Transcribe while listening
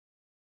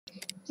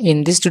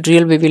In this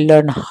tutorial, we will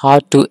learn how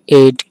to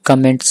add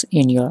comments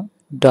in your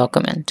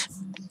document.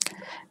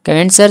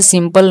 Comments are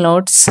simple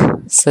notes,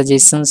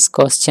 suggestions,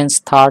 questions,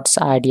 thoughts,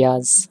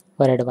 ideas,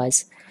 or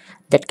advice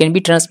that can be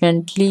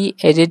transparently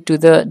added to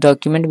the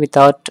document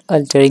without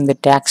altering the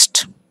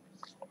text.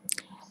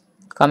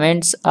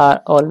 Comments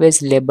are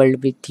always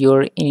labeled with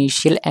your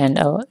initial and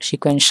a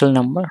sequential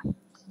number.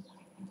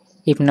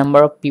 If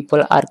number of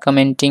people are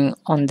commenting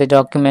on the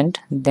document,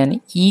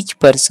 then each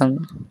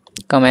person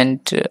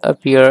comment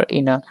appear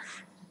in a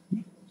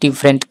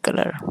different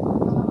color.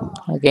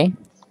 Okay.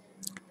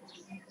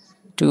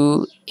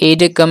 To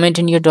add a comment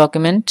in your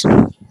document,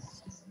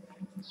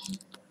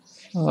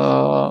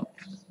 uh,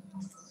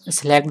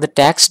 select the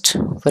text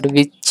for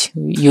which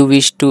you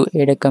wish to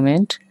add a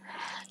comment.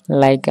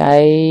 Like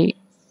I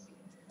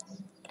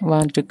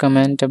want to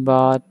comment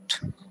about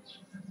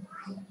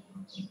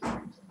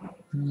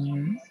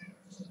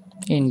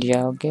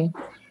India. Okay,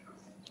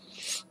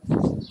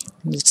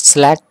 just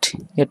select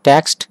your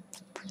text,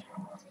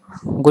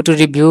 go to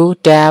review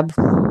tab,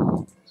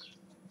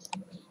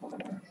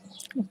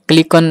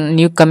 click on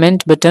new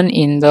comment button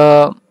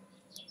uh,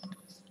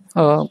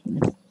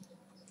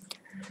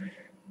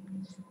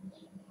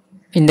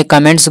 in the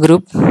comments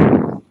group.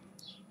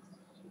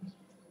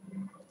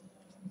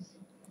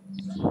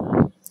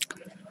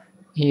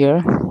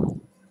 Here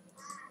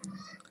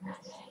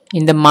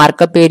in the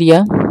markup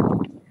area,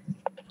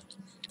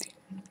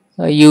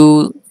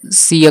 you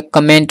see a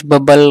comment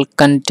bubble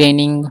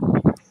containing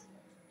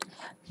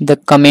the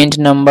comment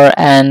number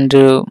and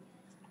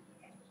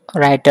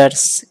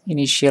writer's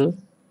initial,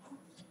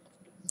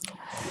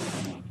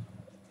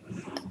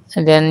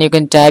 and then you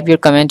can type your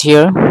comment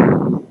here.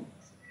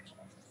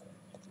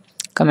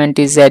 Comment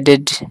is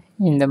added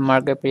in the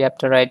markup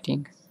after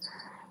writing.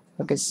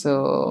 Okay,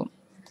 so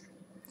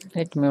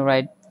let me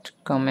write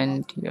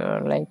comment here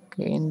like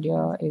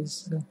India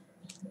is,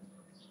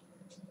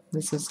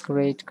 this is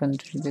great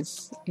country,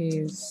 this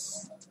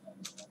is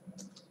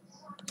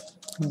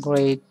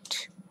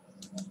great,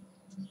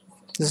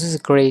 this is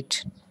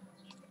great.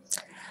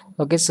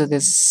 Okay, so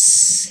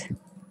this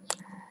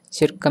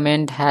your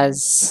comment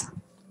has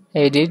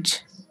added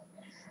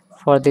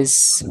for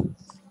this.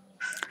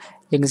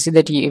 You can see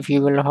that if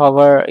you will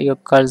hover your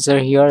cursor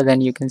here, then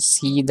you can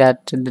see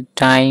that the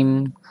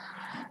time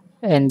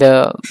and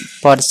the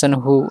person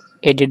who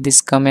added this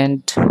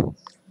comment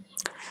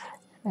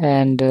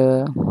and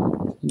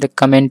the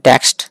comment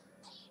text.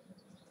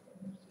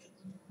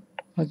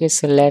 Okay,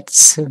 so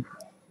let's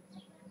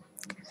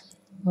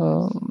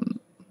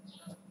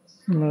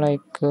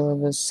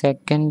the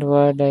second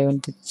word I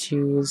want to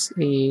choose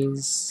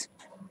is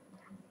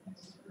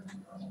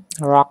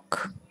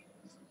rock.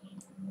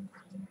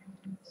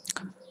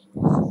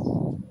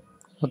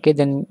 Okay,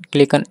 then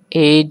click on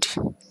add,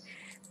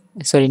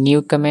 sorry,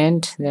 new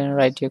comment, then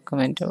write your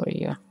comment over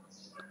here,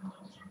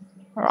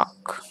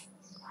 rock.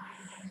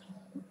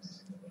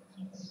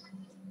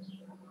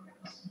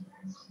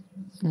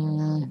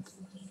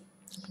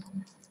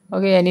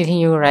 Okay, anything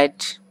you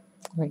write,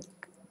 like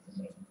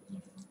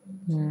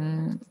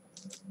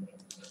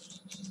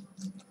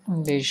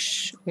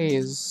this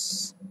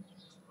is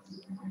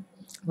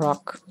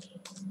rock,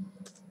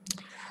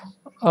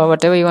 or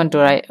whatever you want to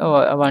write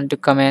or I want to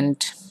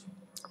comment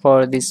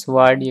for this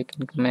word, you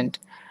can comment.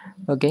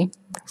 Okay,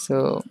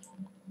 so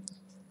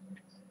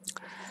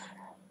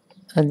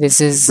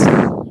this is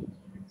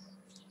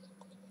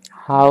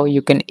how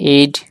you can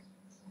add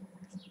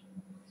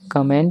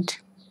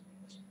comment.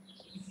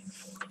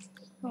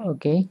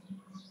 Okay,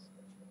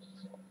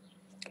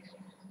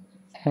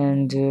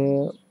 and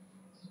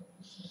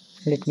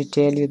let me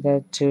tell you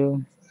that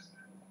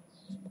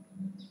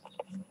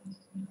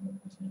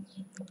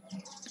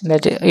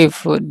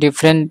if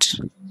different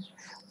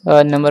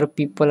number of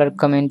people are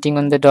commenting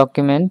on the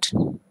document,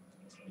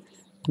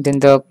 then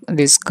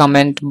this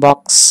comment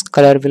box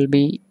color will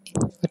be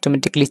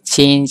automatically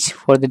changed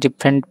for the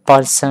different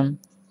person.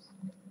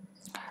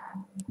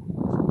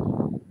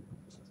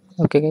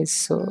 Okay guys,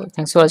 so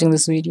thanks for watching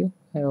this video.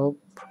 I hope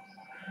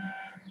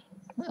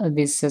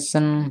this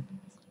session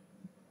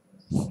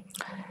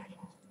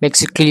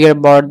makes it clear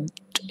about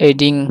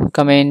adding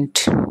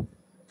comment.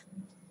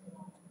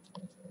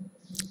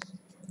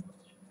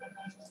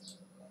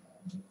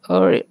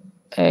 Or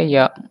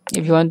yeah,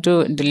 if you want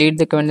to delete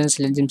the comment,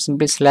 then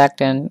simply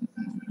select and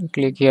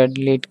click here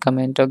delete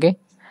comment. Okay,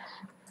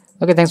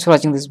 thanks for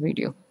watching this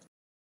video.